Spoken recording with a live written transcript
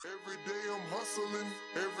Every day I'm hustling,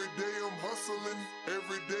 every day I'm hustling,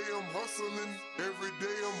 every day I'm hustling, every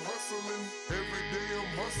day I'm hustling, every day I'm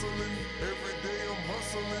hustling, every day I'm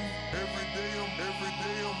hustling, every day I'm hustling,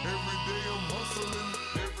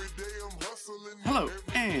 every day I'm hustling. Hello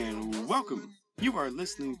and welcome. You are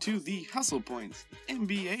listening to the Hustle Points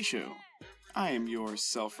NBA show. I am your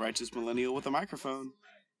self-righteous millennial with a microphone,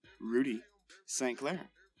 Rudy St. Clair.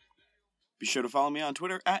 Be sure to follow me on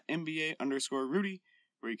Twitter at NBA_Rudy,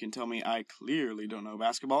 where you can tell me I clearly don't know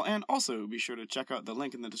basketball, and also be sure to check out the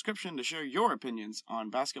link in the description to share your opinions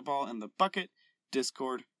on basketball in the Bucket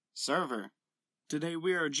Discord server. Today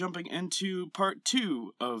we are jumping into part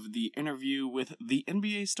 2 of the interview with the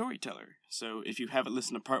NBA storyteller. So if you haven't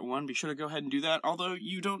listened to part 1, be sure to go ahead and do that, although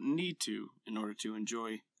you don't need to in order to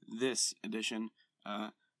enjoy this edition.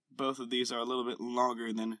 Both of these are a little bit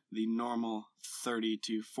longer than the normal 30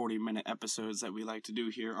 to 40 minute episodes that we like to do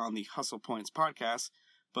here on the Hustle Points podcast.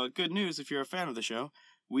 But good news if you're a fan of the show,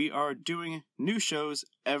 we are doing new shows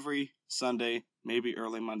every Sunday, maybe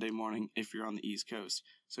early Monday morning if you're on the East Coast.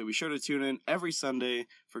 So be sure to tune in every Sunday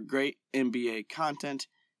for great NBA content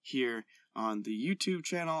here on the YouTube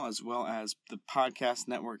channel as well as the podcast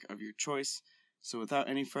network of your choice. So without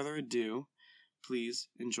any further ado, please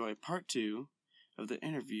enjoy part 2 of the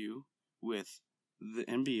interview with the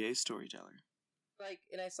NBA storyteller.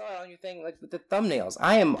 And I saw it on your thing, with the thumbnails.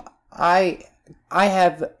 I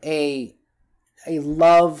have a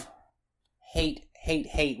love-hate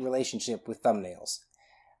relationship with thumbnails.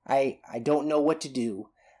 I don't know what to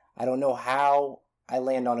do. I don't know how I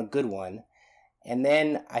land on a good one. And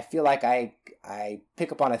then I feel like I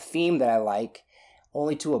pick up on a theme that I like,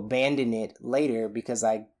 only to abandon it later because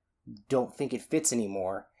I don't think it fits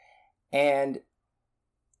anymore. And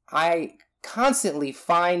I constantly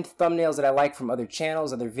find thumbnails that I like from other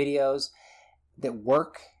channels, other videos that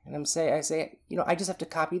work, and I say, I just have to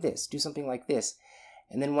copy this, do something like this.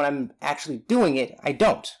 And then when I'm actually doing it, I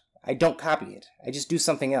don't copy it. I just do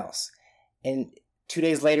something else. And 2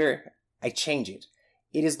 days later, I change it.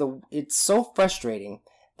 It's so frustrating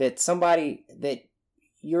that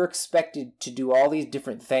you're expected to do all these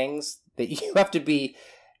different things, that you have to be,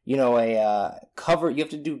 you have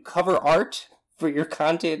to do cover art for your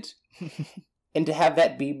content. And to have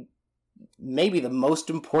that be maybe the most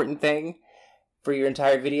important thing for your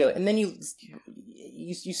entire video, and then you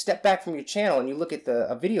step back from your channel and you look at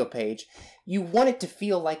a video page, you want it to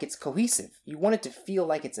feel like it's cohesive. You want it to feel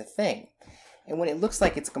like it's a thing. And when it looks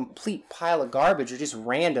like it's a complete pile of garbage or just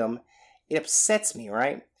random, it upsets me,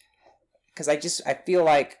 right? Because I feel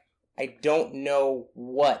like I don't know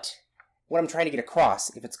what I'm trying to get across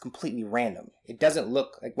if it's completely random. It doesn't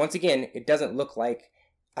look like, once again, it doesn't look like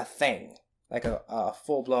a thing, like a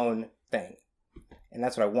full-blown thing. And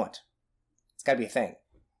that's what I want. It's gotta be a thing.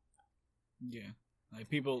 Yeah. Like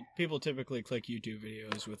people typically click YouTube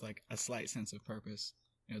videos with like a slight sense of purpose.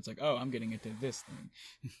 It's like, oh, I'm getting into this thing.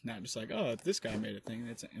 Not just like, oh, this guy made a thing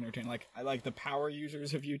that's entertaining. Like, I like the power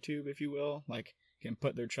users of YouTube, if you will. Like, can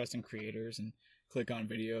put their trust in creators and click on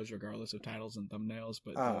videos regardless of titles and thumbnails.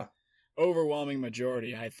 But the overwhelming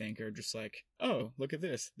majority, I think, are just like, oh, look at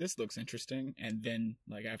this. This looks interesting. And then,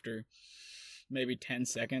 like, after maybe 10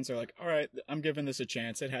 seconds, are like, all right, I'm giving this a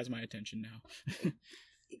chance. It has my attention now.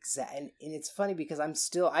 Exactly. And it's funny because I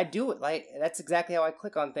do it. Like, that's exactly how I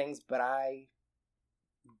click on things, but I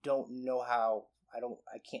don't know how. I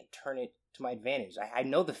can't turn it to my advantage. I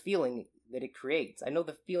know the feeling that it creates. I know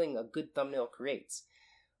the feeling a good thumbnail creates.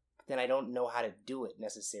 But then I don't know how to do it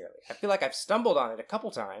necessarily. I feel like I've stumbled on it a couple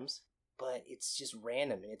times, but it's just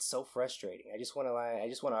random and it's so frustrating. I just want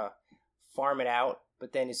to farm it out,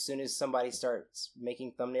 but then as soon as somebody starts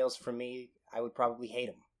making thumbnails for me, I would probably hate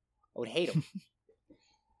them. I would hate them.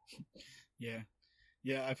 Yeah.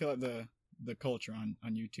 I feel like the culture on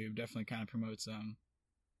YouTube definitely kind of promotes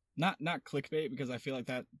not clickbait, because I feel like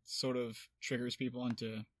that sort of triggers people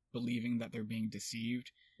into believing that they're being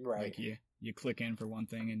deceived. Right. Like you click in for one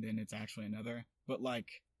thing and then it's actually another. But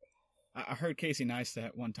like, I heard Casey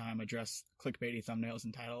Neistat one time address clickbaity thumbnails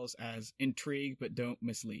and titles as intrigue but don't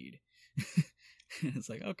mislead. It's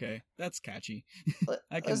like, okay, that's catchy.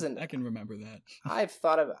 I can remember that.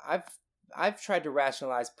 I've tried to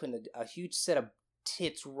rationalize putting a huge set of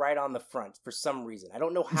tits right on the front for some reason. I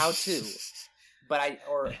don't know how to, but I've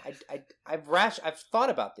thought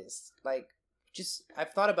about this.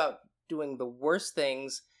 I've thought about doing the worst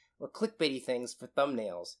things or clickbaity things for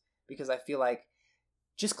thumbnails, because I feel like,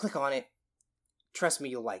 just click on it. Trust me,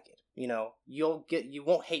 you'll like it. You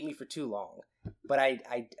won't hate me for too long. But I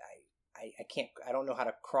can't. I don't know how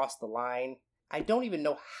to cross the line. I don't even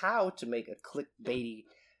know how to make a clickbaity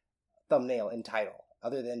thumbnail and title,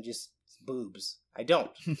 other than just boobs. I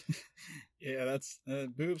don't. Yeah, that's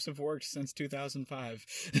boobs have worked since 2005.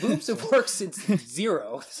 Boobs have worked since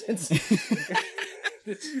zero.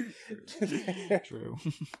 True.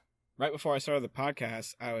 Right before I started the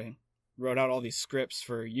podcast, I wrote out all these scripts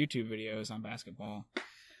for YouTube videos on basketball.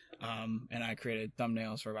 And I created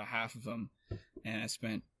thumbnails for about half of them. And I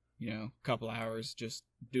spent, a couple hours just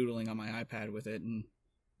doodling on my iPad with it, and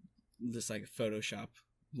this like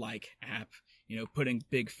Photoshop-like app, putting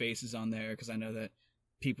big faces on there, because I know that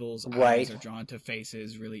people's eyes are drawn to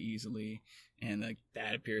faces really easily. And like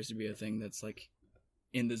that appears to be a thing that's like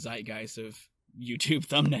in the zeitgeist of YouTube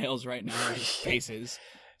thumbnails right now, just faces.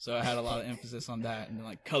 So I had a lot of emphasis on that, and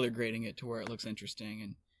like color grading it to where it looks interesting,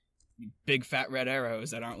 and big fat red arrows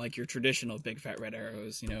that aren't like your traditional big fat red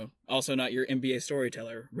arrows, also not your NBA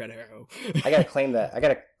storyteller red arrow. I gotta claim that.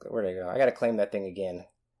 Where'd I go? I gotta claim that thing again.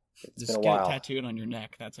 It's Just been a while. Get it tattooed on your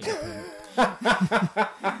neck. That's a good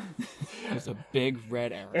It's a big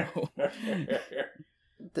red arrow.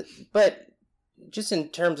 But just in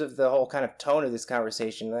terms of the whole kind of tone of this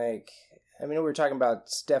conversation, we were talking about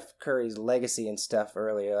Steph Curry's legacy and stuff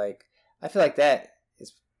earlier. Like, I feel like that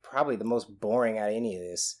is probably the most boring out of any of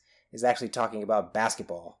this, is actually talking about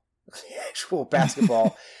basketball. Actual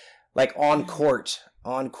basketball, like on court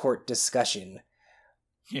discussion.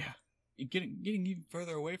 Yeah. Getting even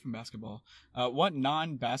further away from basketball. What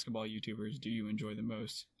non-basketball YouTubers do you enjoy the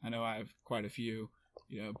most? I know I have quite a few.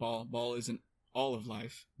 Ball isn't all of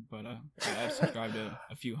life, but I've subscribed to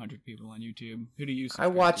a few hundred people on YouTube. Who do you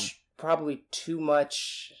subscribe I watch probably too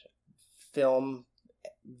much film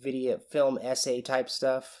essay type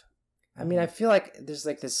stuff. I mean, I feel like there's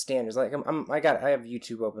like this standards. Like I have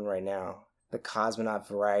YouTube open right now. The Cosmonaut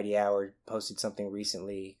Variety Hour posted something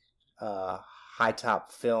recently. High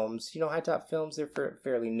Top Films. High Top Films, they're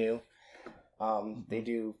fairly new. They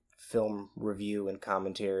do film review and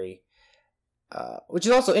commentary, which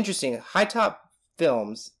is also interesting. High Top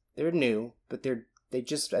Films, they're new, but they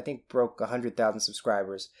just, I think, broke 100,000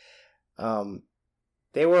 subscribers.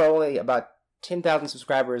 They were only about 10,000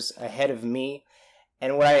 subscribers ahead of me.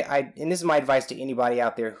 And what and this is my advice to anybody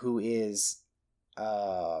out there who is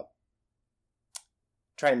trying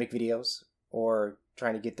to make videos or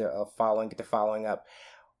trying to get their following up.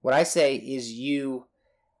 What I say is you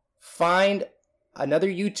find another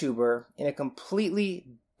YouTuber in a completely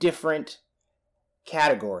different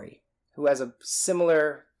category who has a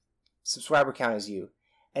similar subscriber count as you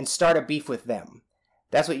and start a beef with them.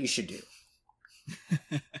 That's what you should do.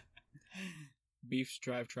 Beefs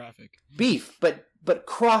drive traffic. Beef, but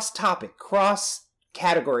cross-topic,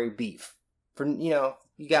 cross-category beef. For you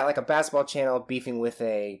got like a basketball channel beefing with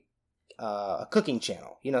a cooking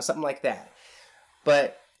channel, something like that.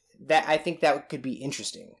 But that, I think that could be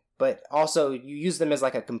interesting. But also, you use them as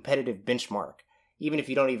like a competitive benchmark, even if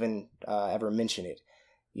you don't even ever mention it.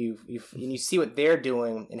 You see what they're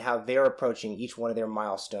doing and how they're approaching each one of their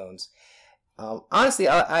milestones. Honestly,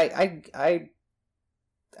 I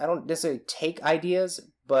don't necessarily take ideas,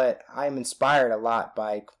 but I'm inspired a lot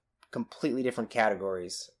by completely different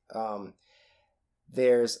categories.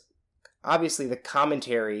 There's obviously the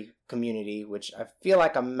commentary community, which I feel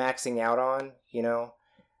like I'm maxing out on,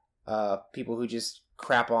 people who just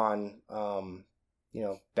crap on,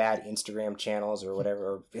 bad Instagram channels or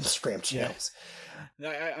whatever, or Instagram channels.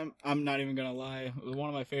 Yeah. I'm not even gonna lie. One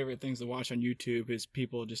of my favorite things to watch on YouTube is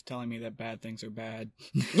people just telling me that bad things are bad.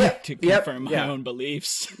 Yep. To confirm my own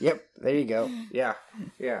beliefs. Yep. There you go. Yeah.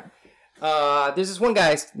 There's this one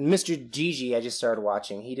guy, Mr. Gigi, I just started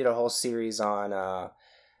watching. He did a whole series on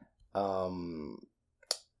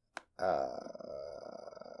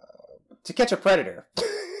To Catch a Predator.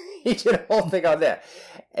 He did a whole thing on that,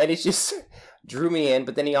 and it just drew me in.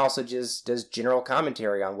 But then he also just does general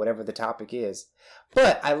commentary on whatever the topic is.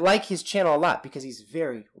 But I like his channel a lot because he's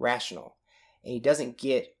very rational, and he doesn't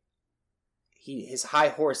get his high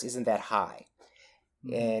horse isn't that high,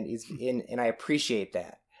 and I appreciate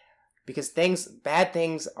that, because bad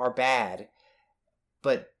things are bad,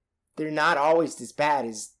 but they're not always as bad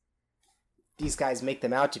as these guys make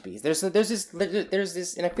them out to be. There's this,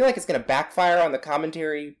 and I feel like it's going to backfire on the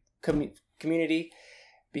commentary community,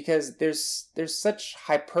 because there's such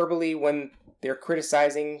hyperbole when they're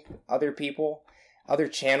criticizing other people, other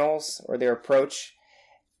channels, or their approach.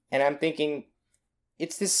 And I'm thinking,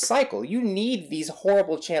 it's this cycle. You need these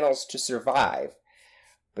horrible channels to survive,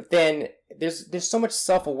 but then there's so much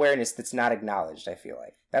self-awareness that's not acknowledged. I feel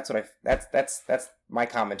like that's my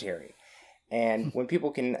commentary. And when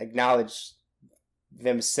people can acknowledge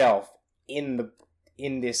themselves in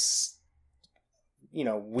this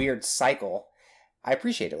weird cycle, I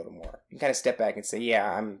appreciate it a little more. You kind of step back and say,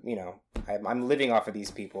 yeah, I'm living off of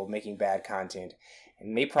these people making bad content,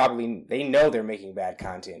 and they know they're making bad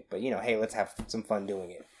content, but hey, let's have some fun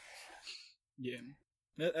doing it. Yeah,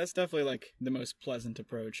 that's definitely like the most pleasant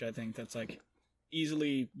approach. I think that's like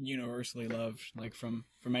easily universally loved, like from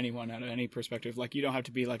anyone out of any perspective. Like you don't have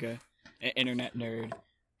to be like an internet nerd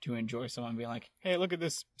to enjoy someone being like, hey, look at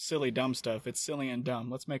this silly dumb stuff. It's silly and dumb.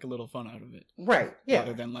 Let's make a little fun out of it. Right, yeah.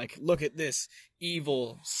 Rather than like, look at this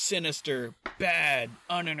evil, sinister, bad,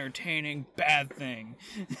 unentertaining, bad thing.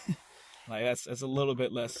 Like that's a little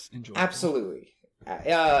bit less enjoyable. Absolutely.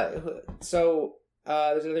 So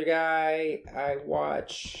there's another guy I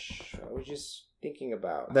was just thinking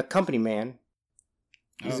about. The Company Man.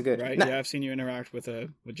 He's a good... Right, yeah, I've seen you interact with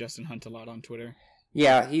Justin Hunt a lot on Twitter.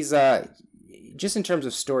 Yeah, he's just in terms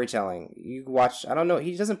of storytelling. You watch, I don't know,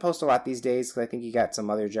 he doesn't post a lot these days because I think he got some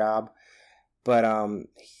other job. But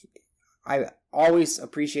I always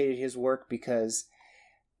appreciated his work because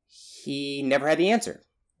he never had the answer.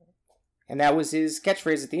 And that was his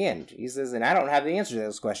catchphrase at the end. He says, and I don't have the answer to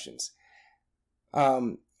those questions.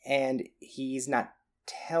 And he's not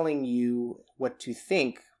telling you what to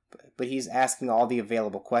think, but he's asking all the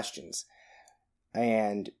available questions.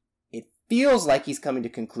 And it feels like he's coming to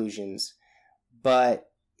conclusions, but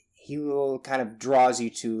he will kind of draws you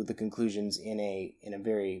to the conclusions in a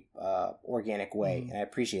very organic way. And I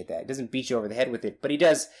appreciate that. It doesn't beat you over the head with it, but he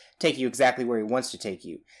does take you exactly where he wants to take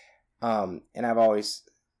you. And I've always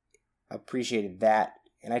appreciated that.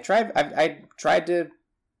 And I tried to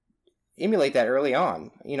emulate that early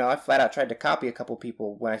on. I flat out tried to copy a couple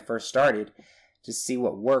people when I first started to see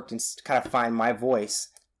what worked and kind of find my voice.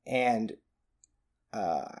 And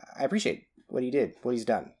I appreciate what he did, what he's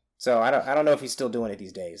done. So I don't know if he's still doing it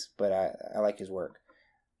these days, but I like his work.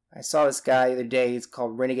 I saw this guy the other day. It's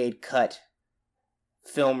called Renegade Cut,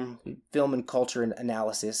 film and culture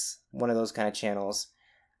analysis, one of those kind of channels.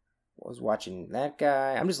 I was watching that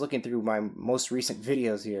guy. I'm just looking through my most recent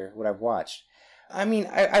videos here, what I've watched. I mean,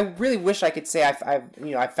 I really wish I could say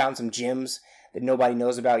I've found some gems that nobody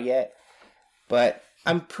knows about yet, but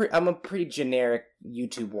I'm a pretty generic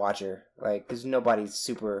YouTube watcher. Like, there's nobody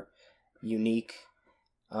super unique.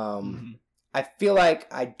 I feel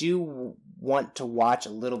like I do want to watch a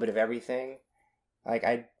little bit of everything. Like,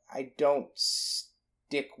 I don't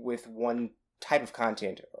stick with one type of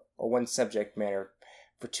content or one subject matter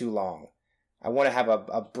for too long. I want to have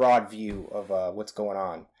a broad view of what's going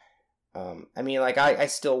on. I mean, like, I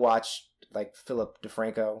still watch, like, Philip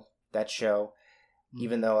DeFranco, that show,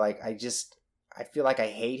 even though, like, I feel like I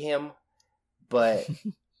hate him, but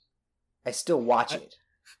I still watch it.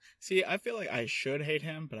 See, I feel like I should hate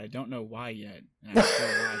him, but I don't know why yet. And I still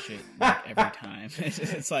watch it like, every time.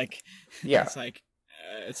 It's like, yeah, it's like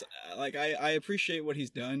I appreciate what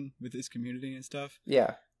he's done with his community and stuff.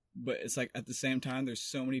 Yeah, but it's like at the same time, there's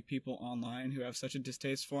so many people online who have such a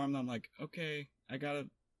distaste for him. That I'm like, okay,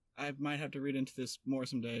 I might have to read into this more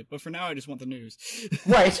someday. But for now, I just want the news.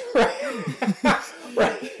 Right.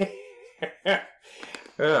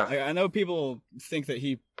 Like, I know people think that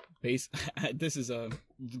this is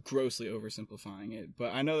grossly oversimplifying it,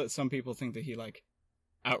 but I know that some people think that he like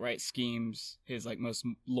outright schemes his like most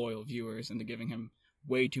loyal viewers into giving him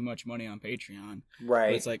way too much money on Patreon. Right.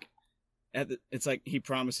 But it's like he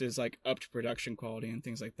promises like upped production quality and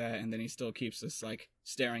things like that, and then he still keeps us like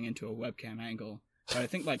staring into a webcam angle. But I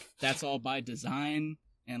think like that's all by design,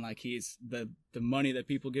 and like he's the money that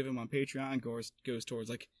people give him on Patreon goes towards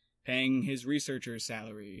like paying his researchers'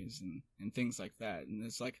 salaries and things like that. And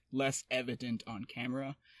it's like less evident on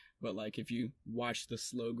camera, but like if you watch the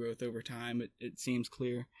slow growth over time, it seems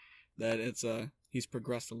clear that he's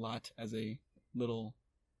progressed a lot as a little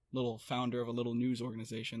founder of a little news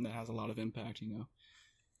organization that has a lot of impact,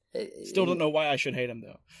 Still don't know why I should hate him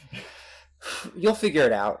though. You'll figure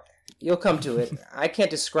it out. You'll come to it. I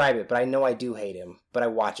can't describe it, but I know I do hate him, but I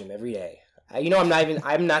watch him every day.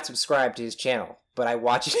 I'm not subscribed to his channel, but I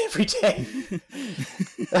watch it every day.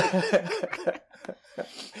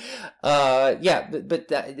 Yeah, but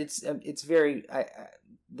it's very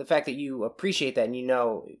the fact that you appreciate that, and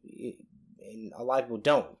and a lot of people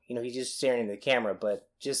don't. He's just staring into the camera, but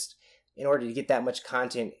just in order to get that much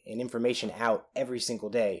content and information out every single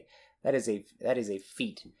day, that is a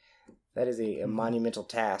feat. That is a monumental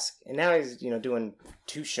task. And now he's doing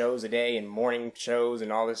 2 shows a day and morning shows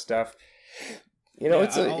and all this stuff.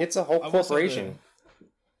 It's a whole corporation.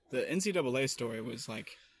 The NCAA story was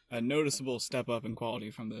like a noticeable step up in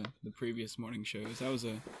quality from the previous morning shows. That was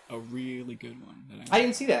a really good one. I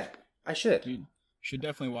didn't see that. I should. You should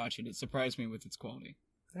definitely watch it. It surprised me with its quality.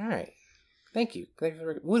 All right. Thank you.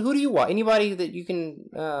 Who do you watch? Anybody that you can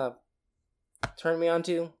turn me on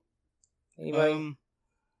to? Anybody?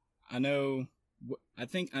 I know.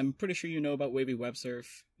 I'm pretty sure you know about Wavy Web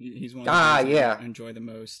Surf. He's one of the yeah. I enjoy the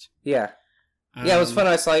most. Yeah. Yeah, it was fun.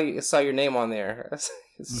 I saw your name on there.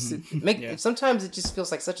 Sometimes it just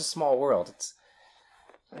feels like such a small world. It's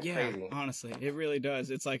crazy. Honestly, it really does.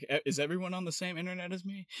 It's like, is everyone on the same internet as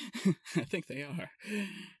me? I think they are.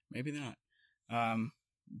 Maybe not.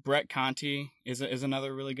 Brett Conti is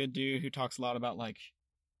another really good dude who talks a lot about like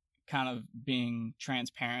kind of being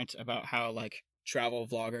transparent about how like travel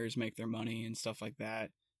vloggers make their money and stuff like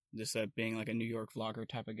that. Just being like a New York vlogger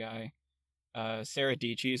type of guy. Sarah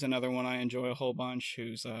Dietschy is another one I enjoy a whole bunch,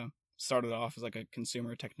 who's started off as like a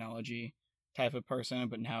consumer technology type of person,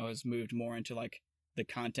 but now has moved more into like the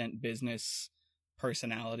content business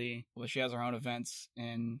personality. Well, she has her own events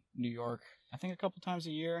in New York, I think a couple times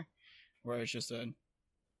a year, where it's just a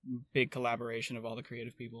big collaboration of all the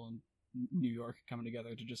creative people in New York coming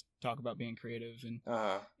together to just talk about being creative. And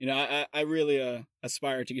you know, I really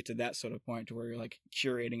aspire to get to that sort of point to where you're like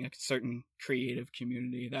curating a certain creative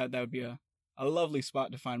community. That would be a lovely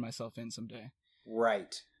spot to find myself in someday.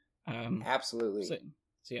 Right. Absolutely.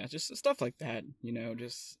 So yeah, just stuff like that, you know,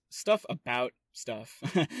 just stuff about stuff.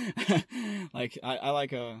 Like I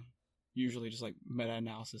like usually just like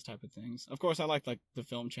meta-analysis type of things. Of course, I like the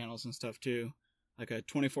film channels and stuff too. Like a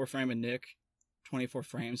 24 Frame of Nick. 24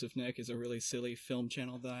 Frames of Nick is a really silly film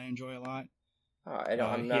channel that I enjoy a lot. Oh,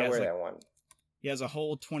 I'm not aware of that one. He has a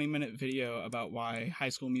whole 20-minute video about why High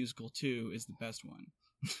School Musical 2 is the best one.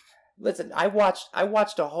 Listen, I watched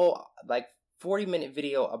a whole 40-minute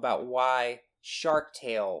video about why Shark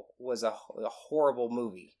Tale was a horrible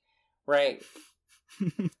movie, right?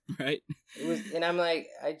 Right. It was, and I'm like,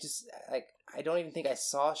 I don't even think I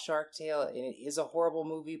saw Shark Tale, and it is a horrible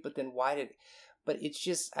movie. But then But it's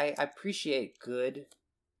just I appreciate good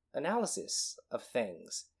analysis of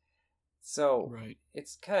things. So right.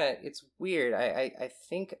 It's weird. I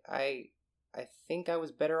think I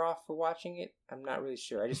was better off for watching it. I'm not really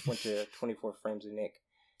sure. I just went to 24 Frames of Nick,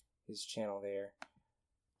 his channel there.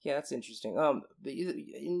 Yeah, that's interesting. But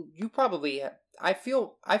you probably I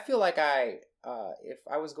feel like if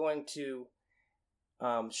I was going to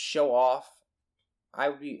show off,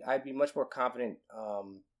 I'd be much more confident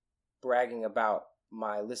bragging about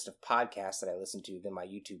my list of podcasts that I listen to than my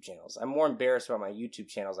YouTube channels. I'm more embarrassed about my YouTube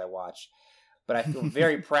channels I watch, but I feel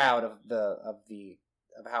very proud of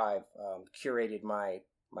how I've curated my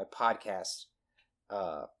podcast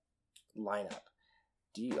lineup.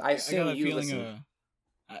 I assume you listen.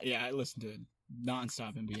 Yeah, I listen to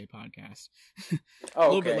nonstop NBA podcasts. Oh, a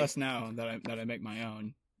little bit less now that I make my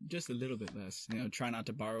own. Just a little bit less. You know, try not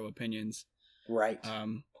to borrow opinions. Right.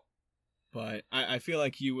 But I feel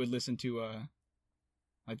like you would listen to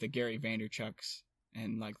like the Gary Vaynerchuks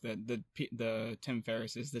and like the Tim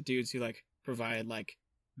Ferrisses, the dudes who like provide like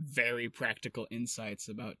very practical insights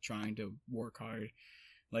about trying to work hard,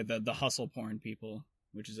 like the hustle porn people,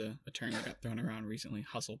 which is a term that got thrown around recently.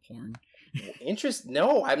 Hustle porn.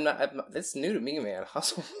 No, I'm not. That's new to me, man.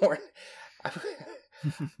 Hustle porn.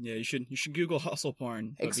 Yeah, you should Google hustle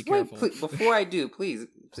porn. But Explain, be careful. Before I do, please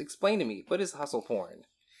explain to me, what is hustle porn?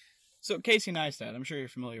 So Casey Neistat, I'm sure you're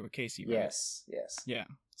familiar with Casey, right? Yes. Yeah.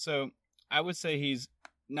 So I would say he's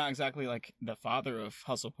not exactly like the father of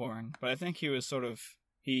hustle porn, but I think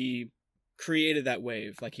he created that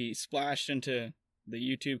wave. Like he splashed into the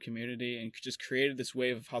YouTube community and just created this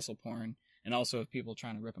wave of hustle porn, and also of people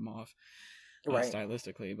trying to rip him off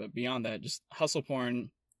stylistically. But beyond that, just hustle porn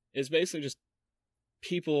is basically just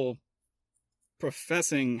people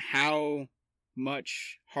professing how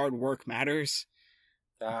much hard work matters.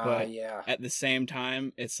 But at the same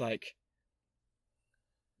time, it's like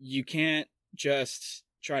you can't just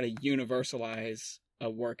try to universalize a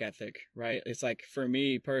work ethic, right? It's like, for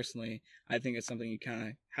me personally, I think it's something you kind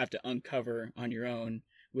of have to uncover on your own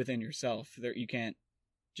within yourself. You can't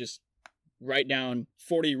just write down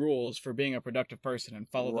 40 rules for being a productive person and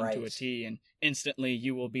follow them to a T and instantly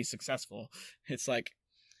you will be successful. It's like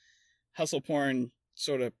hustle porn,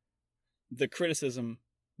 sort of the criticism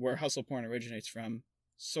where hustle porn originates from,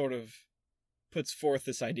 sort of puts forth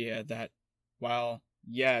this idea that while,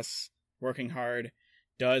 yes, working hard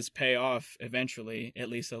does pay off eventually, at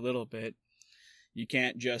least a little bit, you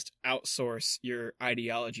can't just outsource your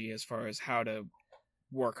ideology as far as how to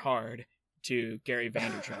work hard to Gary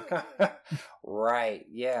Vaynerchuk. Right,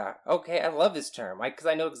 yeah. Okay, I love this term, because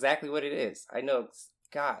I know exactly what it is. I know,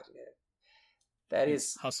 God,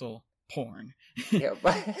 it's hustle porn. Yeah,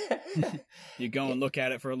 you go and look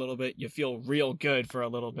at it for a little bit, you feel real good for a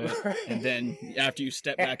little bit, and then after you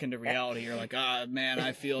step back into reality, you're like, man,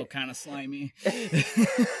 I feel kind of slimy.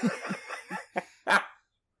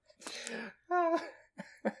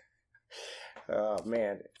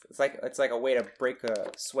 man, it's like a way to break a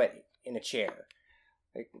sweat in a chair.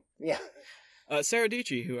 Like, yeah. Sarah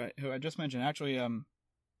Dietschy, who I just mentioned, actually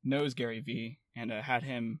knows Gary Vee and had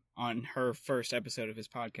him on her first episode of his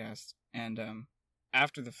podcast. And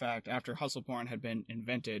after the fact, after hustle porn had been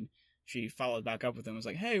invented, she followed back up with him and was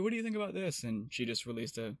like, hey, what do you think about this? And she just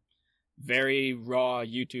released a very raw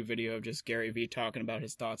YouTube video of just Gary Vee talking about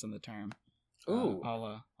his thoughts on the term. Ooh.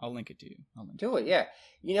 I'll link it to you. Do it, yeah.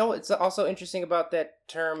 You know what's also interesting about that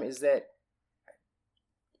term is that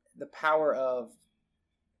the power of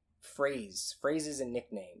phrases and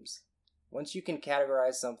nicknames. Once you can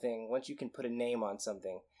categorize something, once you can put a name on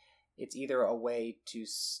something, it's either a way to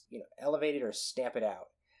elevate it or stamp it out,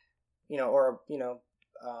 or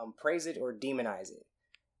praise it or demonize it.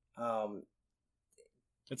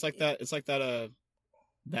 It's like that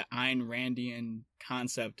that Ayn Randian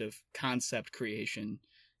concept of concept creation.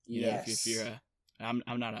 Yes. If you're I'm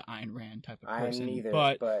not an Ayn Rand type of person. I'm neither,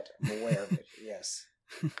 but I'm aware of it. Yes.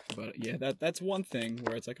 But yeah, that's one thing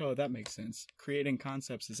where it's like, oh, that makes sense. Creating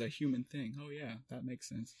concepts is a human thing. Oh yeah, that makes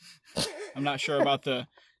sense. I'm not sure about the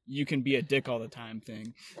you can be a dick all the time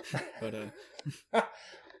thing, but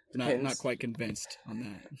not quite convinced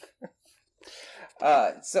on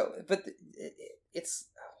that. It's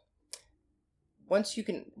once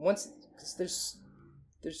there's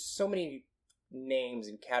so many names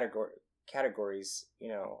and categories,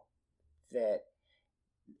 that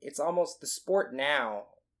it's almost the sport now,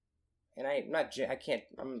 and I'm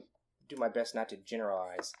do my best not to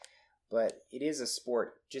generalize, but it is a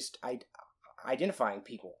sport just identifying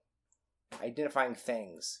people, identifying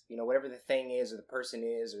things, whatever the thing is or the person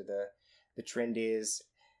is or the trend is.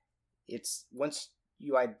 It's once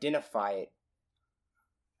you identify it,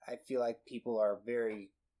 I feel like people are very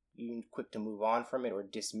quick to move on from it or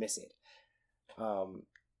dismiss it.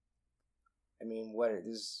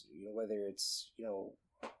 Whether it's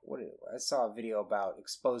I saw a video about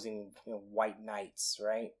exposing white knights,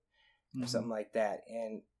 right? Mm-hmm. Or something like that,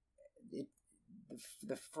 and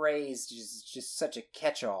the phrase is just such a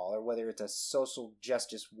catch-all, or whether it's a social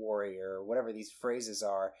justice warrior or whatever these phrases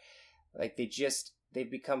are, like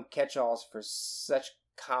they've become catch-alls for such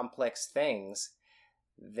complex things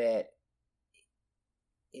that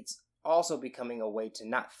it's also becoming a way to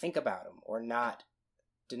not think about them or to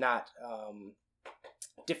not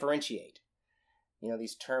differentiate.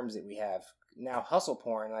 These terms that we have now, hustle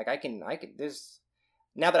porn. Like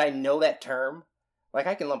now that I know that term, like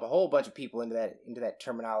I can lump a whole bunch of people into that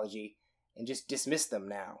terminology and just dismiss them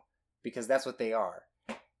now because that's what they are.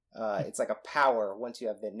 It's like a power once you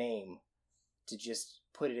have the name to just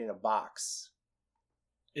put it in a box.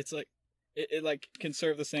 It's like it like can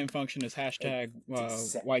serve the same function as hashtag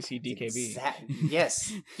YCDKB.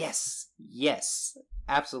 Yes,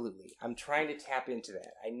 absolutely. I'm trying to tap into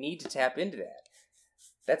that. I need to tap into that.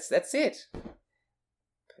 That's it.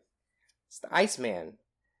 It's the Iceman.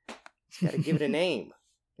 Got to give it a name.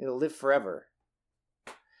 It'll live forever.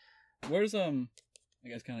 Where's I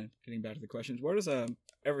guess kind of getting back to the questions. Where does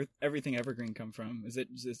everything evergreen come from? Is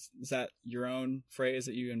that your own phrase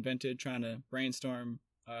that you invented trying to brainstorm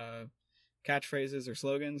catchphrases or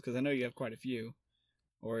slogans? Because I know you have quite a few.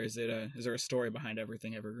 Or is there a story behind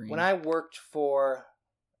everything evergreen? When I worked for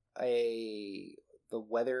the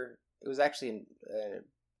weather, it was actually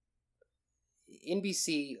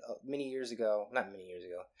NBC not many years ago,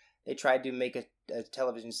 they tried to make a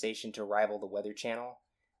television station to rival the Weather Channel,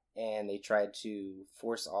 and they tried to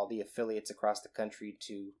force all the affiliates across the country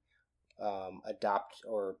to adopt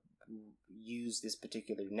or use this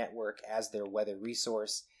particular network as their weather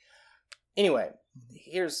resource. Anyway,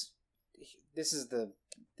 this is the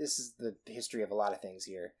history of a lot of things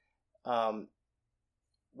here.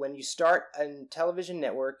 When you start a television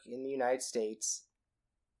network in the United States,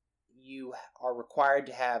 you are required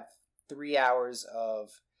to have 3 hours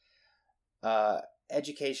of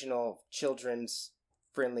educational, children's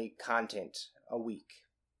friendly content a week,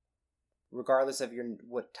 regardless of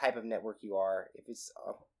what type of network you are. If it's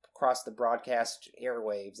across the broadcast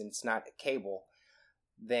airwaves and it's not cable,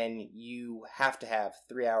 then you have to have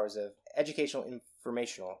 3 hours of educational,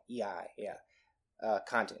 informational, EI,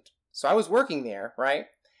 content. So I was working there, right?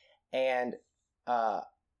 And I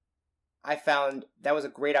found that was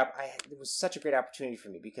it was such a great opportunity for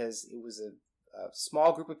me because it was a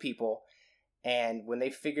small group of people, and when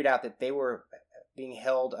they figured out that they were being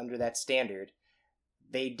held under that standard,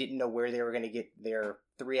 they didn't know where they were going to get their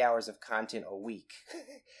 3 hours of content a week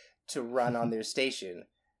to run on their station.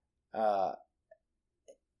 And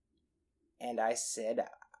I said,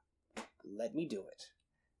 let me do it.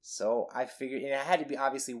 So I figured, and it had to be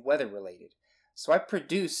obviously weather related. So I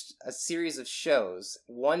produced a series of shows,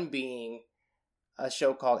 one being a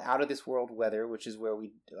show called Out of This World Weather, which is where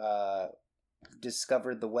we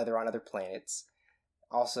discovered the weather on other planets.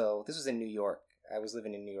 Also, this was in New York. I was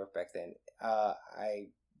living in New York back then. I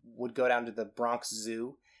would go down to the Bronx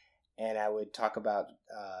Zoo, and I would talk about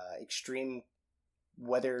extreme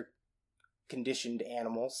weather conditioned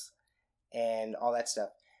animals and all that stuff.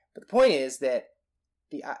 But the point is that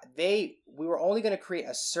we were only going to create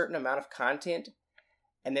a certain amount of content,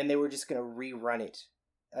 and then they were just going to rerun it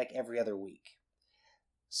like every other week.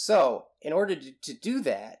 So in order to do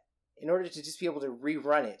that, in order to just be able to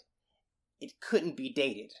rerun it, it couldn't be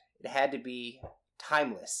dated. It had to be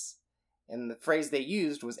timeless. And the phrase they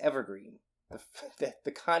used was evergreen.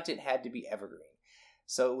 The content had to be evergreen.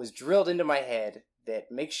 So it was drilled into my head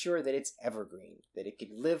that make sure that it's evergreen, that it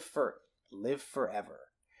could live forever,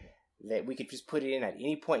 that we could just put it in at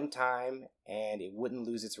any point in time and it wouldn't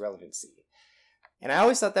lose its relevancy. And I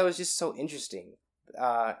always thought that was just so interesting.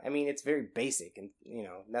 I mean, it's very basic and,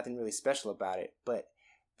 nothing really special about it, but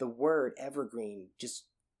the word evergreen just,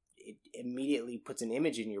 it immediately puts an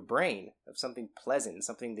image in your brain of something pleasant,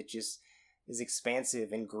 something that just is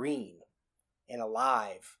expansive and green and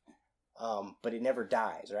alive. But it never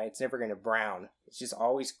dies, right? It's never going to brown. It's just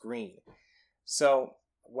always green. So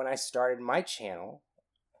when I started my channel,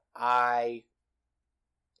 I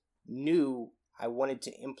knew I wanted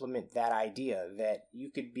to implement that idea that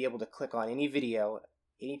you could be able to click on any video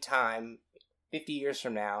anytime 50 years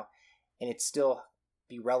from now and it still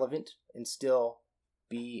be relevant and still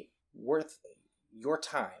be worth your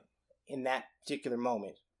time in that particular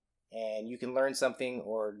moment. And you can learn something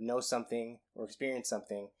or know something or experience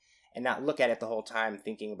something and not look at it the whole time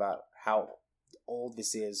thinking about how old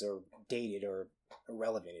this is or dated or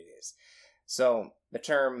irrelevant it is. So the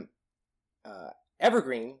term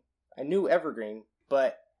evergreen, I knew evergreen,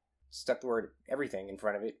 but stuck the word everything in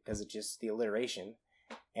front of it because it's just the alliteration,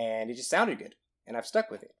 and it just sounded good, and I've stuck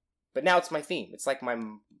with it. But now it's my theme. It's like my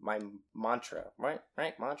mantra, right?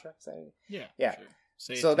 Mantra? Yeah. Sure.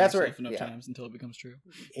 Say so it to that's where enough times until it becomes true.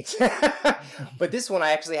 But this one, there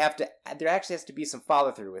actually has to be some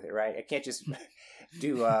follow through with it, right? I can't just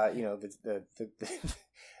do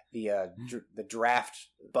the draft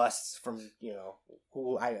busts from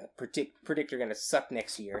who I predict are going to suck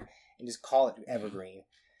next year and just call it evergreen.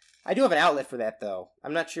 I do have an outlet for that though.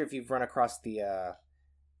 I'm not sure if you've run across the.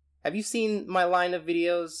 Have you seen my line of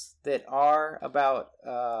videos that are about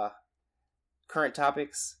current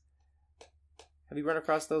topics? Have you run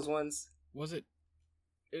across those ones? Was it?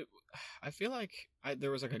 I feel like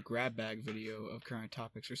there was like a grab bag video of current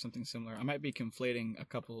topics or something similar. I might be conflating a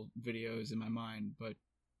couple videos in my mind, but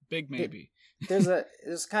big maybe.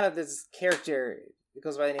 There's kind of this character that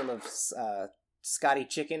goes by the name of Scotty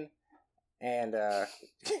Chicken, and God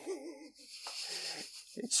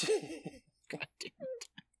damn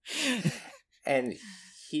it. And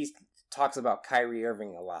he talks about Kyrie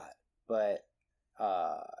Irving a lot, but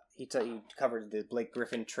he covered the Blake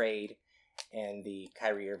Griffin trade and the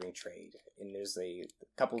Kyrie Irving trade, and there's a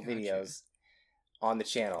couple videos on the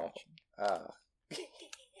channel,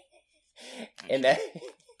 and that,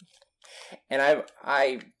 and I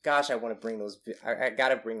want to bring those. I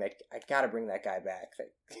gotta bring that guy back.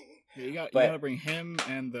 Yeah, you gotta bring him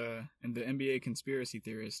and the NBA conspiracy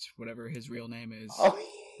theorist, whatever his real name is. Oh,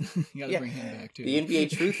 you gotta bring him back too. The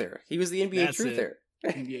NBA truther. He was the NBA truther.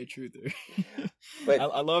 NBA truther. But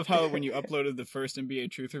I love how when you uploaded the first NBA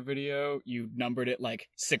truther video, you numbered it like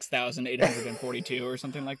 6,842 or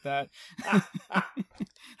something like that.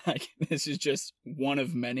 Like this is just one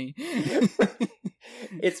of many.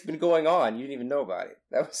 It's been going on. You didn't even know about it.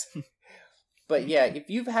 But yeah, if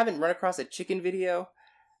you haven't run across a chicken video,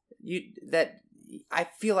 I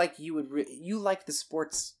feel like you would. You like the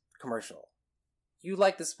sports commercial. You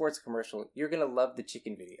like the sports commercial. You're gonna love the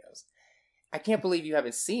chicken videos. I can't believe you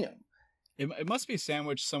haven't seen them. It must be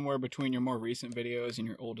sandwiched somewhere between your more recent videos and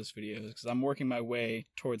your oldest videos, because I'm working my way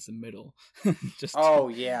towards the middle. Just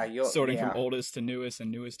sorting from oldest to newest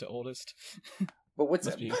and newest to oldest. But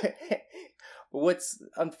what's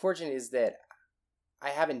unfortunate is that I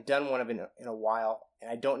haven't done one of it in a while,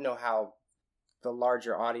 and I don't know how the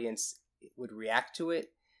larger audience would react to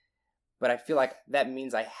it. But I feel like that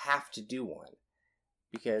means I have to do one,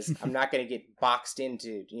 because I'm not going to get boxed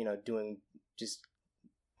into doing just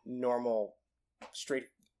normal, straightforward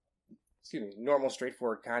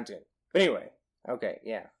content. But anyway, okay,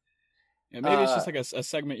 yeah. Yeah, maybe it's just like a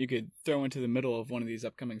segment you could throw into the middle of one of these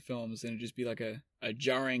upcoming films, and it'd just be like a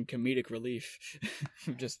jarring comedic relief,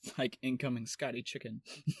 just like incoming Scotty Chicken.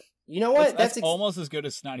 You know what? That's almost as good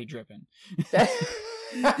as Snotty Drippin'.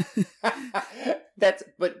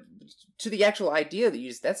 But to the actual idea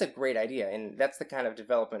that that's a great idea, and that's the kind of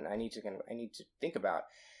development I need to think about,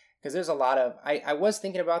 because there's a lot of I was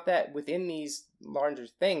thinking about that within these larger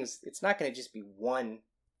things. It's not going to just be one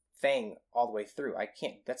thing all the way through. I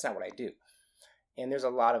can't. That's not what I do. And there's a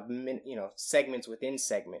lot of segments within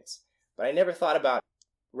segments. But I never thought about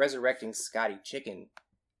resurrecting Scotty Chicken.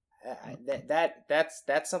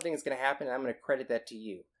 That's something that's going to happen, and I'm going to credit that to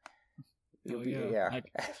you.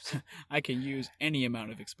 I can use any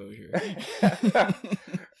amount of exposure.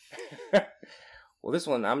 Well, this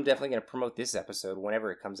one, I'm definitely going to promote this episode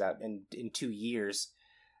whenever it comes out in 2 years.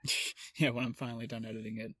 Yeah, when I'm finally done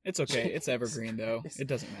editing it. It's okay. It's evergreen, though. It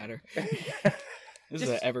doesn't matter. This is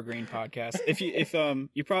an evergreen podcast. If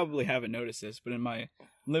you probably haven't noticed this, but in my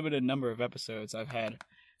limited number of episodes, I've had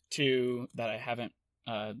 2 that I haven't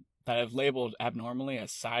that I've labeled abnormally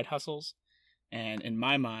as side hustles, and in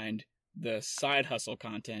my mind, the side hustle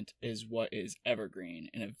content is what is evergreen,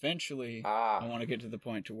 and eventually I want to get to the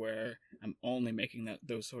point to where I'm only making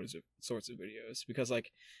those sorts of videos, because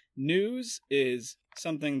like news is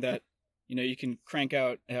something that you can crank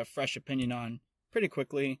out a fresh opinion on pretty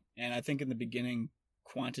quickly, and I think in the beginning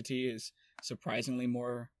quantity is surprisingly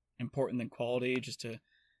more important than quality, just to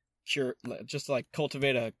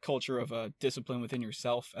cultivate a culture of a discipline within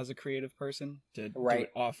yourself as a creative person, to do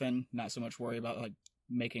it often, not so much worry about like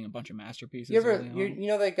making a bunch of masterpieces. You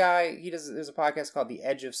know that guy? There's a podcast called The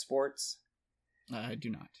Edge of Sports. I do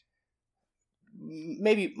not.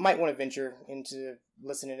 Maybe might want to venture into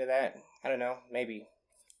listening to that. I don't know. Maybe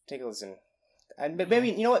take a listen. Maybe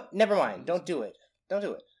you know what? Never mind. Don't do it. Don't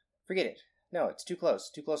do it. Forget it. No, it's too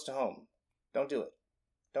close. Too close to home. Don't do it.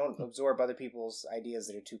 Don't absorb other people's ideas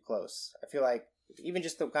that are too close. I feel like even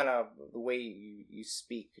just the kind of the way you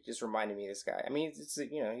speak just reminded me of this guy. I mean, it's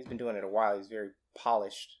he's been doing it a while. He's very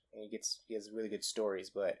polished, and he has really good stories.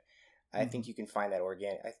 But I think you can find that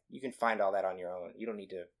organic. You can find all that on your own. You don't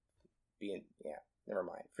need to be in. Yeah, never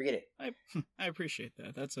mind. Forget it. I appreciate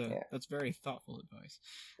that. That's very thoughtful advice.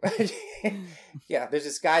 Yeah, there's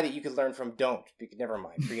this guy that you could learn from. Never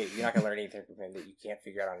mind. Forget it. You're not gonna learn anything from him that you can't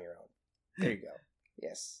figure out on your own. There you go.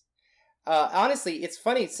 Yes. Honestly, it's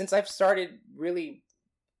funny, since I've started really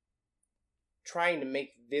trying to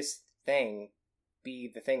make this thing be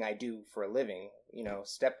the thing I do for a living,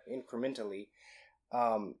 step incrementally,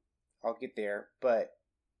 I'll get there, but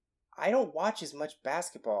I don't watch as much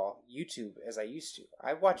basketball YouTube as I used to.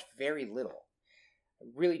 I watch very little. I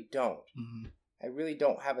really don't. Mm-hmm. I really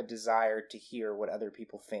don't have a desire to hear what other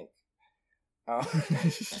people think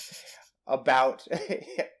about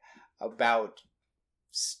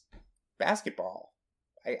basketball.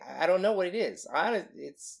 I don't know what it is. I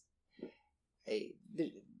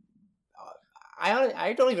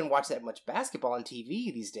don't even watch that much basketball on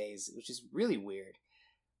TV these days, which is really weird.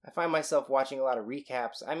 I find myself watching a lot of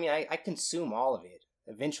recaps. I mean, I consume all of it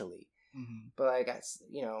eventually, but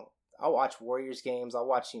I'll watch Warriors games. I'll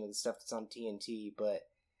watch the stuff that's on TNT, but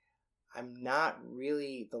I'm not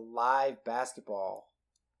really the live basketball.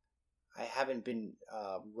 I haven't been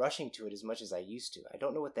rushing to it as much as I used to. I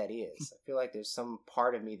don't know what that is. I feel like there's some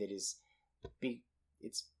part of me that is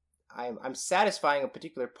I'm satisfying a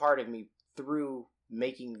particular part of me through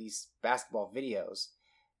making these basketball videos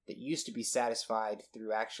that used to be satisfied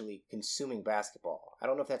through actually consuming basketball. I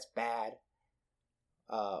don't know if that's bad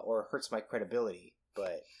or hurts my credibility,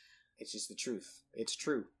 but it's just the truth. It's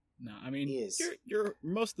true. No, I mean, you're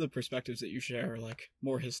most of the perspectives that you share are like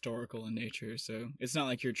more historical in nature, so it's not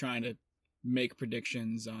like you're trying to make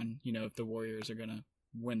predictions on, if the Warriors are gonna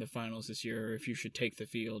win the finals this year, or if you should take the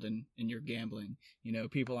field and you're gambling.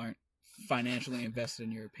 People aren't financially invested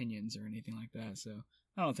in your opinions or anything like that, so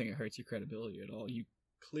I don't think it hurts your credibility at all. You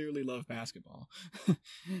clearly love basketball.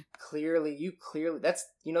 Clearly,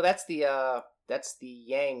 that's the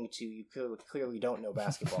yang to you clearly don't know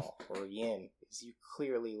basketball, or yin is you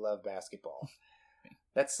clearly love basketball.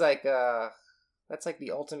 That's like the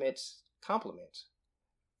ultimate compliment.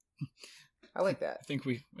 I like that. I think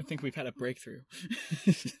we've had a breakthrough.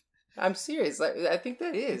 I'm serious. I think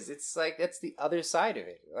that is. It's like that's the other side of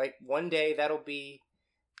it. Like one day that'll be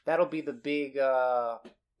the big the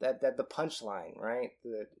punchline, right?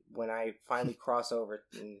 When I finally cross over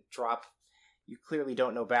and drop, you clearly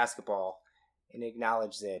don't know basketball, and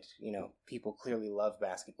acknowledge that people clearly love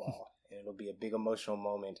basketball, and it'll be a big emotional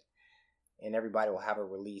moment, and everybody will have a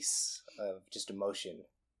release of just emotion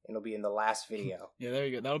It'll be in the last video. Yeah, there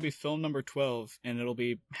you go. That'll be film number 12, and it'll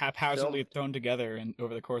be haphazardly thrown together and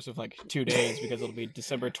over the course of like 2 days because it'll be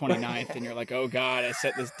December 29th, and you're like, oh god, I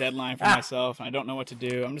set this deadline for myself, and I don't know what to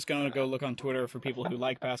do. I'm just going to go look on Twitter for people who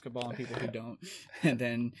like basketball and people who don't, and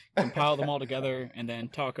then compile them all together, and then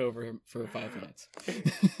talk over for 5 minutes.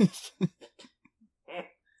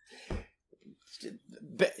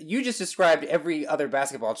 You just described every other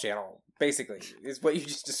basketball channel, basically, is what you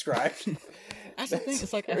just described. That's the thing.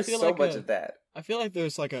 It's like there's so much of that. I feel like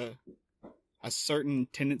there's like a certain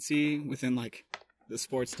tendency within like the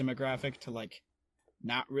sports demographic to like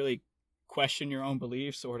not really question your own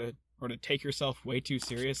beliefs or to take yourself way too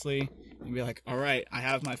seriously and be like, all right, I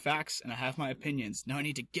have my facts and I have my opinions. Now I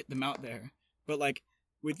need to get them out there. But like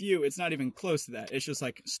with you, it's not even close to that. It's just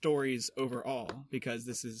like stories overall, because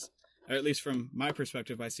this is, or at least from my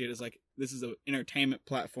perspective, I see it as like this is an entertainment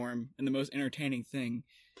platform, and the most entertaining thing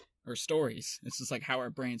are stories. It's just like how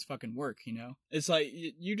our brains fucking work, you know? It's like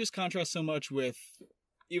you just contrast so much with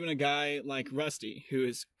even a guy like Rusty, who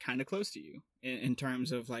is kind of close to you in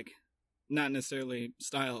terms of like not necessarily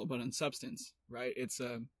style, but in substance, right? It's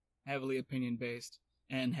heavily opinion based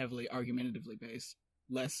and heavily argumentatively based.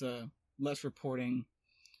 Less reporting,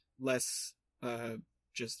 less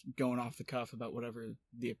just going off the cuff about whatever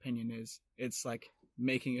the opinion is. It's like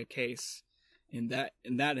making a case. In that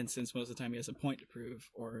instance, most of the time he has a point to prove,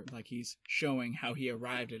 or like he's showing how he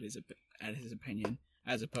arrived at his opinion,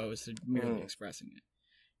 as opposed to merely expressing it.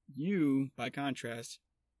 You, by contrast,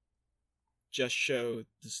 just show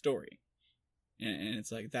the story, and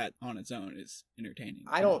it's like that on its own is entertaining.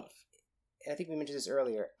 I think we mentioned this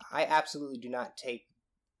earlier. I absolutely do not take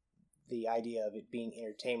the idea of it being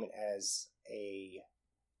entertainment as a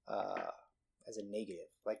negative.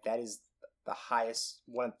 Like that is the highest,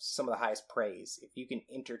 some of the highest praise. If you can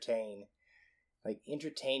entertaining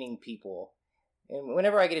people, and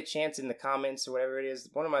whenever I get a chance in the comments or whatever it is,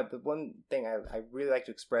 the one thing I really like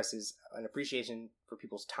to express is an appreciation for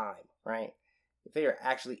people's time, right? If they are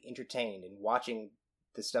actually entertained and watching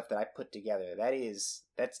the stuff that I put together,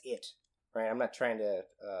 that's it, right? I'm not trying to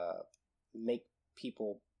make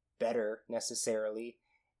people better necessarily.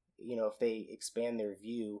 You know, if they expand their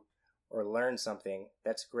view or learn something,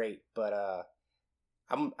 that's great. But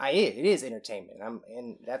it is entertainment.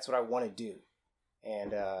 And that's what I want to do.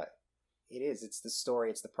 And it's the story,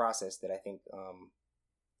 it's the process that I think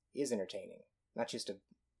is entertaining, not just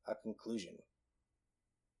a conclusion.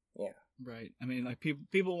 Yeah. Right. I mean, like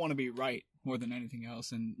people want to be right more than anything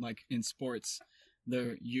else, and like in sports,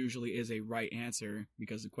 there usually is a right answer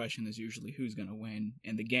because the question is usually who's going to win,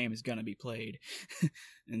 and the game is going to be played.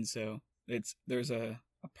 And so there's a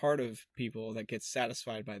part of people that gets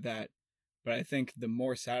satisfied by that, but I think the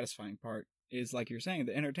more satisfying part is, like you're saying,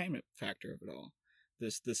 the entertainment factor of it all.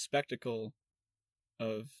 The spectacle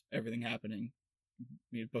of everything happening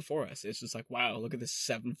before us. It's just like, wow, look at this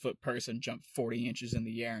 7-foot person jump 40 inches in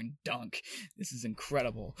the air and dunk. This is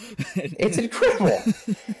incredible. It's incredible.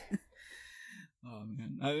 Oh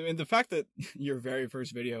man, I mean, the fact that your very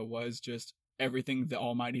first video was just everything the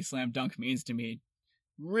almighty slam dunk means to me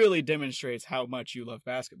really demonstrates how much you love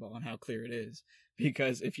basketball and how clear it is.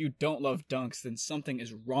 Because if you don't love dunks, then something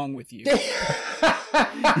is wrong with you.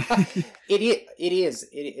 It is.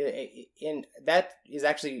 And that is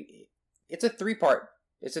actually, it's a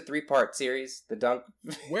 3-part series. The dunk.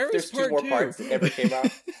 Where is There's 2 more parts that never came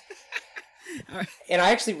out. Right. And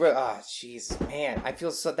I actually wrote, man,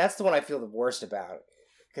 that's the one I feel the worst about,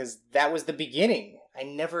 because that was the beginning. I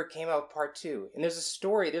never came out with part 2. And there's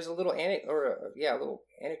a little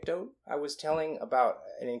anecdote I was telling about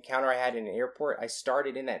an encounter I had in an airport. I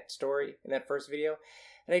started in that story, in that first video,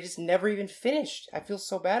 and I just never even finished. I feel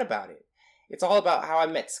so bad about it. It's all about how I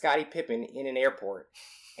met Scottie Pippen in an airport,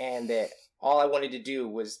 and that all I wanted to do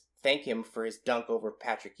was thank him for his dunk over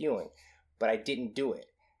Patrick Ewing, but I didn't do it.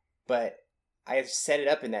 But I set it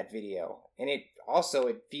up in that video, and it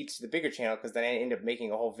feeds to the bigger channel, because then I end up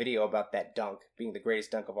making a whole video about that dunk being the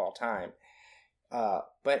greatest dunk of all time.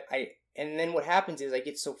 And then what happens is I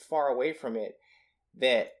get so far away from it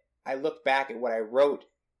that I look back at what I wrote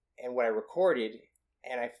and what I recorded,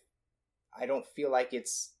 and I don't feel like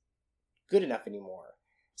it's good enough anymore.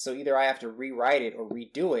 So either I have to rewrite it or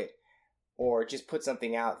redo it, or just put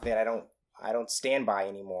something out that I don't stand by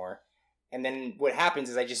anymore. And then what happens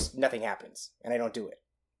is nothing happens, and I don't do it.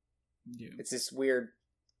 Yeah. It's this weird,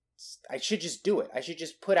 I should just do it. I should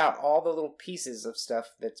just put out all the little pieces of stuff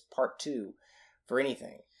that's part 2 for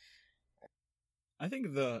anything. I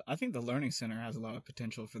think the Learning Center has a lot of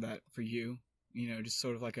potential for that, for you. You know, just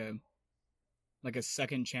sort of like a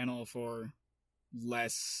second channel for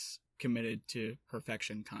less committed to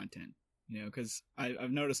perfection content. because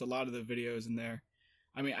I've noticed a lot of the videos in there.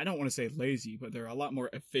 I mean, I don't want to say lazy, but they're a lot more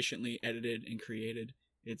efficiently edited and created.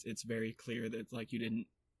 It's very clear that like you didn't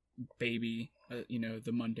baby,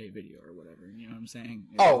 the Monday video or whatever. You know what I'm saying?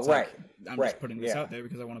 It's right. I'm just putting this out there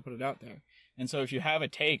because I want to put it out there. And so if you have a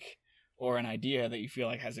take or an idea that you feel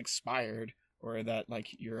like has expired or that like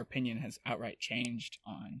your opinion has outright changed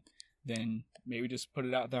on, then maybe just put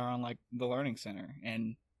it out there on like the Learning Center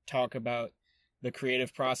and talk about the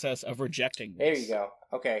creative process of rejecting this. There you go.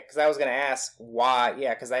 Okay, because I was going to ask why.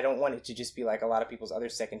 Yeah, because I don't want it to just be like a lot of people's other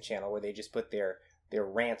second channel where they just put their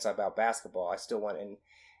rants about basketball. I still want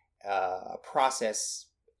a process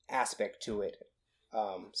aspect to it.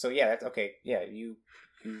 So yeah, that's okay. Yeah, you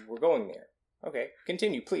were going there. Okay,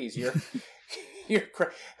 continue, please. You're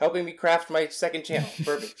helping me craft my second channel.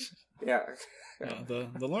 Perfect. Yeah. The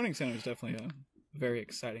Learning Center is definitely a very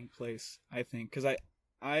exciting place, I think, because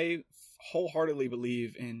I wholeheartedly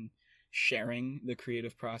believe in sharing the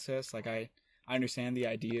creative process. Like I understand the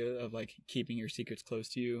idea of like keeping your secrets close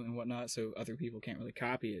to you and whatnot, so other people can't really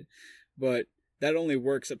copy it. But that only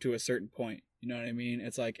works up to a certain point. You know what I mean?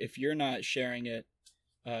 It's like if you're not sharing it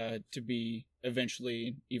to be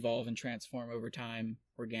eventually evolve and transform over time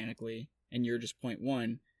organically, and you're just point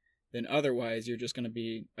one, then otherwise you're just going to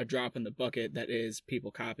be a drop in the bucket that is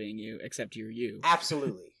people copying you, except you're you.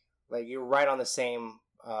 Absolutely. Like you're right on the same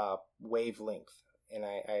wavelength, and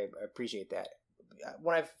I appreciate that.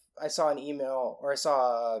 When I saw an email or I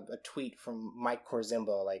saw a tweet from Mike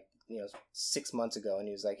Korzimba 6 months ago, and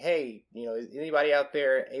he was like, hey, is anybody out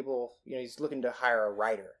there able, he's looking to hire a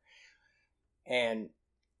writer. And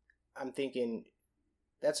I'm thinking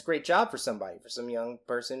that's a great job for somebody, for some young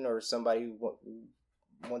person or somebody who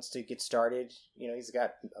wants to get started. He's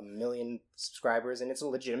got 1 million subscribers and it's a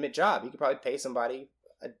legitimate job. You could probably pay somebody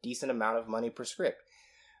a decent amount of money per script.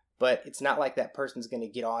 But it's not like that person's going to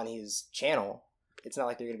get on his channel. It's not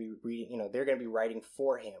like they're going to be reading, they're going to be writing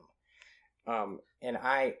for him. And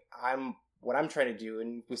what I'm trying to do,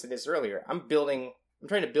 and we said this earlier, I'm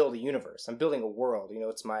trying to build a universe. I'm building a world.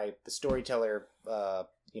 It's the storyteller, not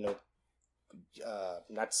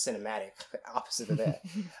cinematic, opposite of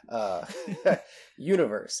that,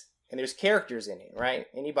 universe. And there's characters in it, right?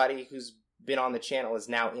 Anybody who's been on the channel is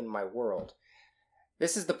now in my world.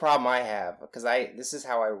 This is the problem I have, because this is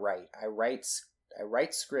how I write. I write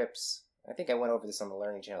scripts. I think I went over this on the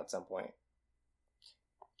Learning Channel at some point.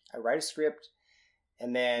 I write a script,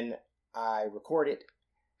 and then I record it,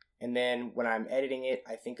 and then when I'm editing it,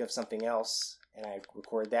 I think of something else, and I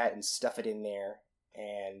record that and stuff it in there,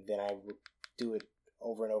 and then I do it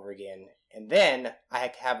over and over again. And then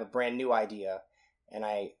I have a brand new idea, and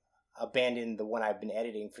I abandon the one I've been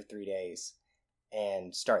editing for 3 days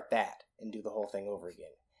and start that and do the whole thing over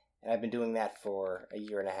again. And I've been doing that for 1.5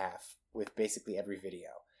 years with basically every video.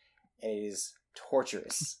 And it is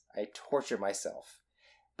torturous. I torture myself.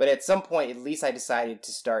 But at some point, at least I decided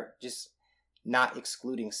to start just not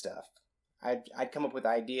excluding stuff. I'd come up with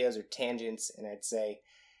ideas or tangents, and I'd say,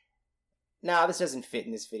 no, this doesn't fit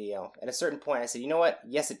in this video. At a certain point, I said, you know what?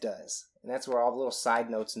 Yes, it does. And that's where all the little side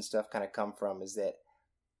notes and stuff kind of come from, is that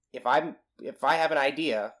if I have an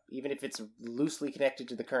idea, even if it's loosely connected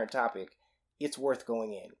to the current topic, it's worth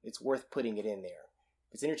going in. It's worth putting it in there.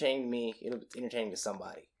 If it's entertaining to me, it's entertaining to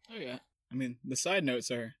somebody. Oh, yeah. I mean, the side notes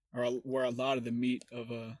are where a lot of the meat of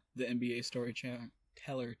the NBA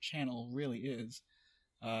Storyteller channel really is.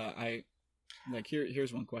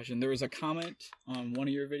 Here's one question. There was a comment on one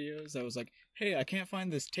of your videos that was like, hey, I can't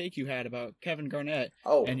find this take you had about Kevin Garnett.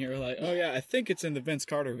 Oh. And you're like, oh yeah, I think it's in the Vince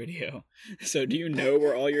Carter video. So do you know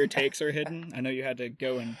where all your takes are hidden? I know you had to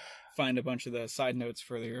go and find a bunch of the side notes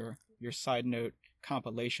for your side note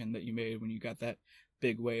compilation that you made when you got that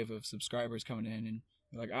big wave of subscribers coming in, and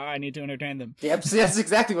you're like, I need to entertain them. Yep, that's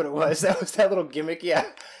exactly what it was. That was that little gimmick, yeah.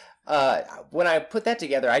 When I put that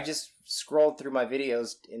together, I just scrolled through my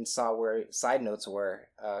videos and saw where side notes were.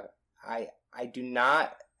 I do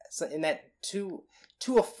not, so in that to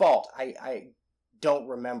a fault, I don't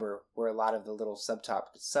remember where a lot of the little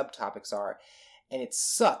subtopics are, and it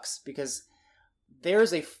sucks because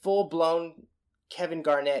there's a full-blown Kevin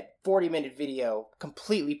Garnett 40-minute video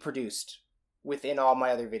completely produced within all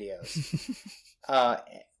my other videos.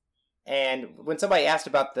 And when somebody asked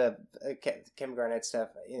about the Kevin Garnett stuff,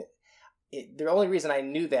 the only reason I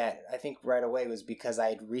knew that, I think right away, was because I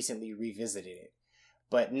had recently revisited it.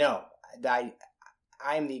 But no,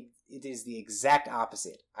 it is the exact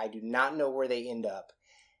opposite. I do not know where they end up,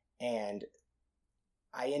 and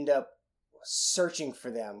I end up searching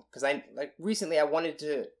for them because recently I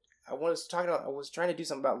was trying to do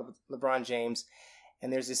something about LeBron James,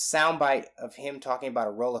 and there's this soundbite of him talking about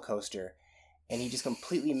a roller coaster. and he just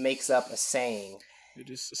completely makes up a saying. It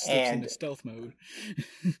just slips into stealth mode.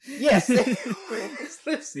 Yes.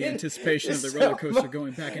 The anticipation of the roller coaster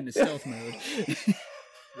going back into stealth mode.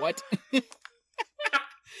 What?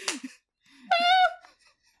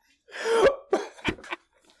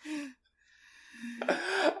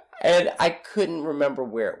 And I couldn't remember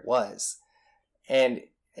where it was. And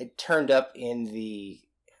it turned up in the,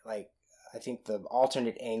 like, I think the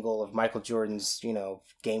alternate angle of Michael Jordan's,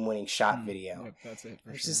 game-winning shot video. Yep, that's it.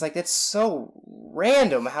 It's just like, that's so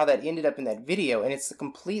random how that ended up in that video, and it's a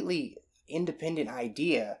completely independent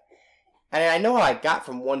idea. And I know how I got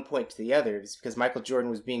from one point to the other. It's because Michael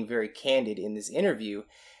Jordan was being very candid in this interview,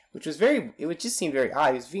 which was it would just seem very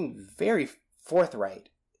odd. He was being very forthright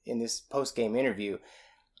in this post-game interview.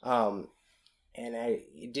 And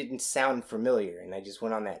it didn't sound familiar, and I just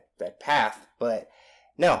went on that path. But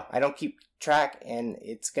no, I don't keep track, and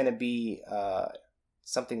it's going to be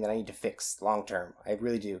something that I need to fix long term. I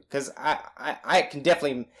really do, because I can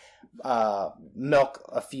definitely milk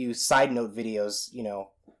a few side note videos,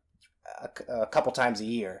 a couple times a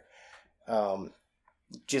year,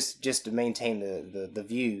 just to maintain the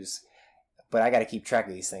views. But I got to keep track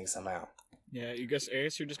of these things somehow. Yeah, I guess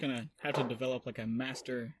you're just gonna have to develop like a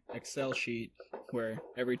master Excel sheet where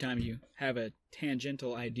every time you have a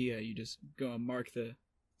tangential idea, you just go and mark the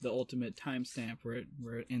ultimate timestamp where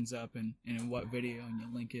it ends up and in what video, and you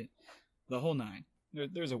link it, the whole nine.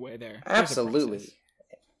 There's a way there. Absolutely.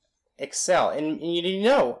 Excel, and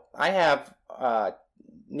I have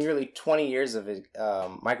nearly 20 years of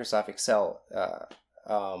Microsoft Excel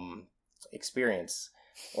experience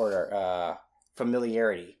or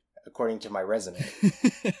familiarity, according to my resume.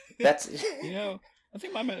 That's I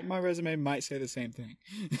think my resume might say the same thing.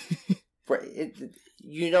 How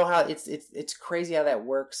it's crazy how that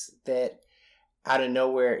works, that out of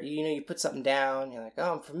nowhere, you put something down, you're like,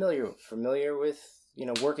 oh, I'm familiar with,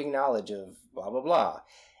 working knowledge of blah, blah, blah.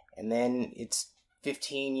 And then it's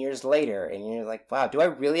 15 years later, and you're like, wow, do I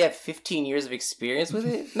really have 15 years of experience with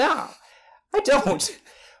it? No, I don't.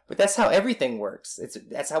 But that's how everything works.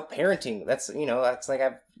 That's how parenting, that's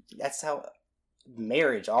how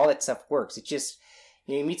marriage, all that stuff works. It just,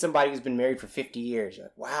 you meet somebody who's been married for 50 years, you're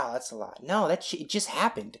like, wow, that's a lot. No, it just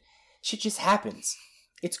happened. Shit just happens.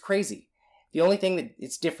 It's crazy. The only thing that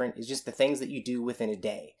it's different is just the things that you do within a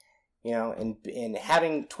day. And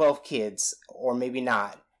having 12 kids, or maybe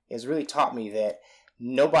not, has really taught me that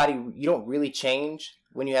you don't really change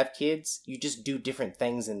when you have kids. You just do different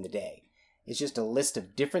things in the day. It's just a list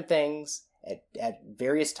of different things at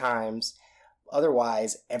various times.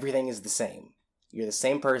 Otherwise, everything is the same. You're the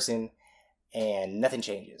same person, and nothing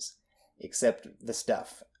changes except the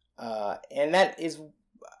stuff. And that is,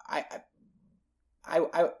 I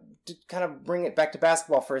to kind of bring it back to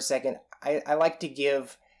basketball for a second. I want to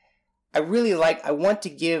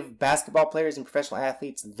give basketball players and professional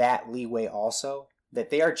athletes that leeway also, that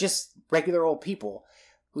they are just regular old people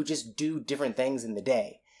who just do different things in the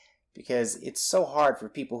day. Because it's so hard for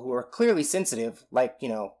people who are clearly sensitive, like,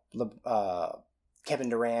 Kevin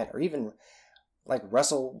Durant, or even like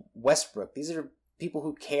Russell Westbrook. These are people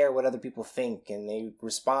who care what other people think, and they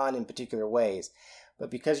respond in particular ways. But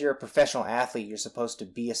because you're a professional athlete, you're supposed to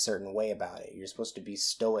be a certain way about it. You're supposed to be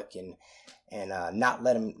stoic and not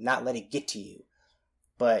let it get to you.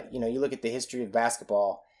 But, you look at the history of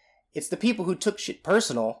basketball, it's the people who took shit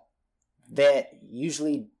personal that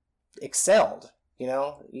usually excelled. You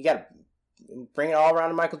got to bring it all around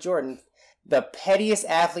to Michael Jordan, the pettiest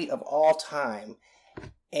athlete of all time,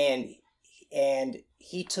 and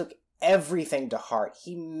he took everything to heart.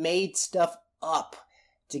 He made stuff up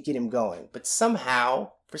to get him going. But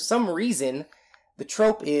somehow, for some reason, the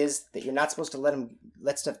trope is that you're not supposed to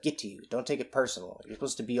let stuff get to you. Don't take it personal. You're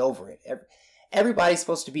supposed to be over it. Everybody's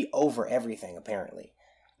supposed to be over everything, apparently.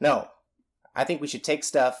 No. I think we should take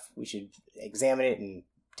stuff, we should examine it and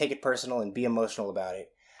take it personal and be emotional about it.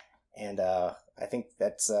 And I think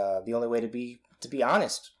that's the only way to be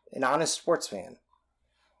honest, an honest sports fan.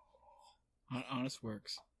 Honest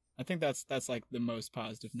works. I think that's like the most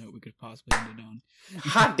positive note we could possibly end it on.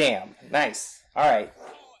 Hot damn. Nice. All right.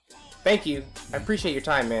 Thank you. I appreciate your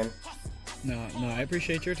time, man. No, I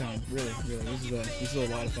appreciate your time. Really, really. This is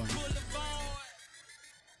a lot of fun.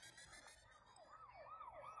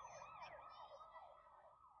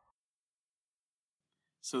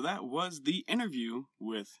 So that was the interview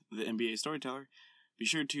with the NBA Storyteller. Be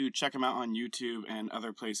sure to check him out on YouTube and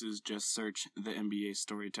other places. Just search the NBA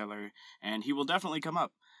Storyteller, and he will definitely come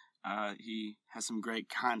up. He has some great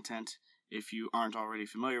content if you aren't already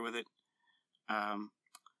familiar with it.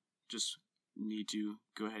 Just need to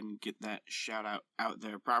go ahead and get that shout out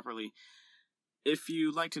there properly. If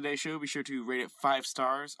you like today's show, be sure to rate it 5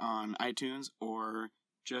 stars on iTunes, or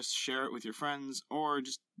just share it with your friends, or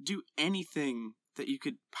just do anything that you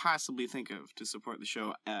could possibly think of to support the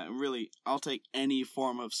show. Really, I'll take any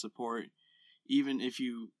form of support, even if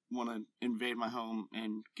you want to invade my home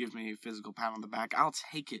and give me a physical pat on the back. I'll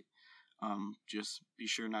take it. Just be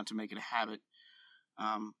sure not to make it a habit.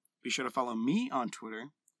 Be sure to follow me on Twitter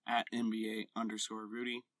at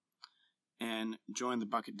NBA_Rudy. And join the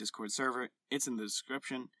Bucket Discord server. It's in the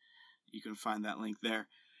description. You can find that link there.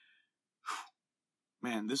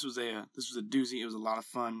 Man, this was a doozy. It was a lot of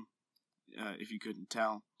fun. If you couldn't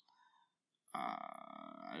tell,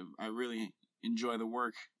 I really enjoy the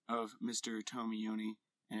work of Mr. Tomioni,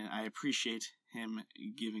 and I appreciate him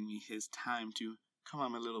giving me his time to come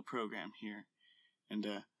on my little program here. And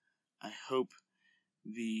I hope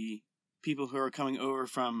the people who are coming over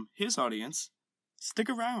from his audience stick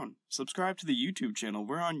around. Subscribe to the YouTube channel.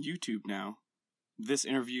 We're on YouTube now. This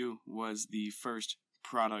interview was the first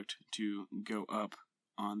product to go up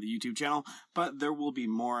on the YouTube channel, but there will be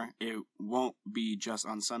more. It won't be just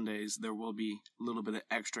on Sundays. There will be a little bit of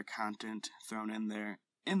extra content thrown in there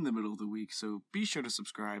in the middle of the week, so be sure to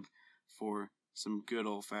subscribe for some good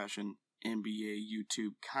old-fashioned NBA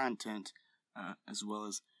YouTube content, as well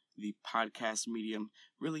as the podcast medium.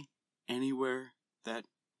 Really, anywhere that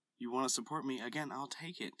you want to support me, again, I'll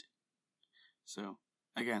take it. So,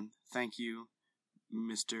 again, thank you,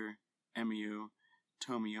 Mr. Emio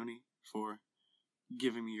Tomioni, for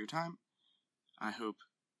giving me your time. I hope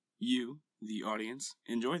you, the audience,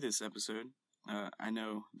 enjoy this episode. I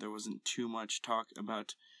know there wasn't too much talk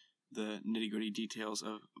about the nitty-gritty details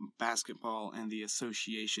of basketball and the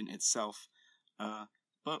association itself,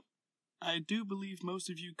 but I do believe most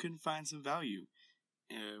of you can find some value,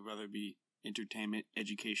 whether it be entertainment,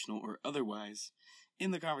 educational, or otherwise, in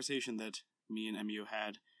the conversation that me and Emio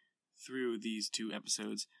had through these 2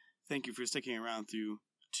 episodes. Thank you for sticking around through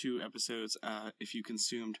 2 episodes. If you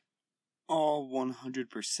consumed all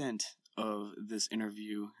 100% of this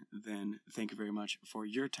interview, then thank you very much for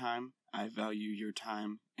your time. I value your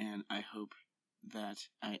time, and I hope that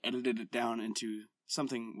I edited it down into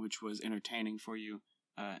something which was entertaining for you.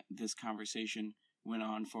 This conversation went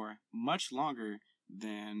on for much longer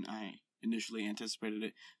than I initially anticipated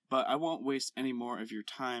it, but I won't waste any more of your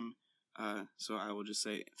time, so I will just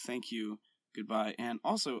say thank you, goodbye, and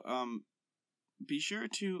also, be sure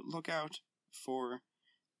to look out for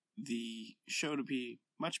the show to be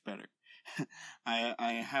much better.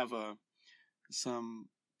 I have some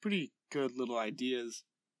pretty good little ideas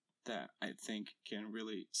that I think can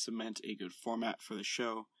really cement a good format for the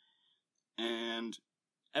show, and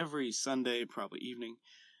every Sunday, probably evening,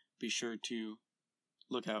 be sure to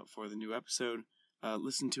look out for the new episode.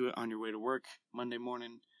 Listen to it on your way to work Monday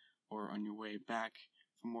morning, or on your way back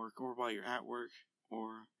from work, or while you're at work,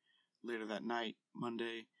 or later that night,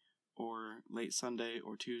 Monday, or late Sunday,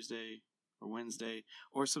 or Tuesday, or Wednesday,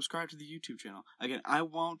 or subscribe to the YouTube channel. Again, I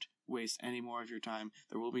won't waste any more of your time.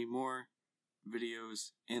 There will be more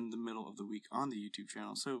videos in the middle of the week on the YouTube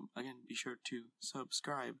channel, so again, be sure to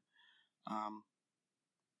subscribe. I'm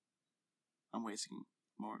wasting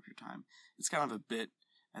more of your time. It's kind of a bit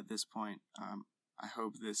at this point. I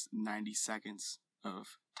hope this 90 seconds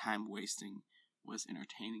of time wasting was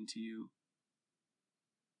entertaining to you.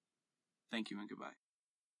 Thank you and goodbye.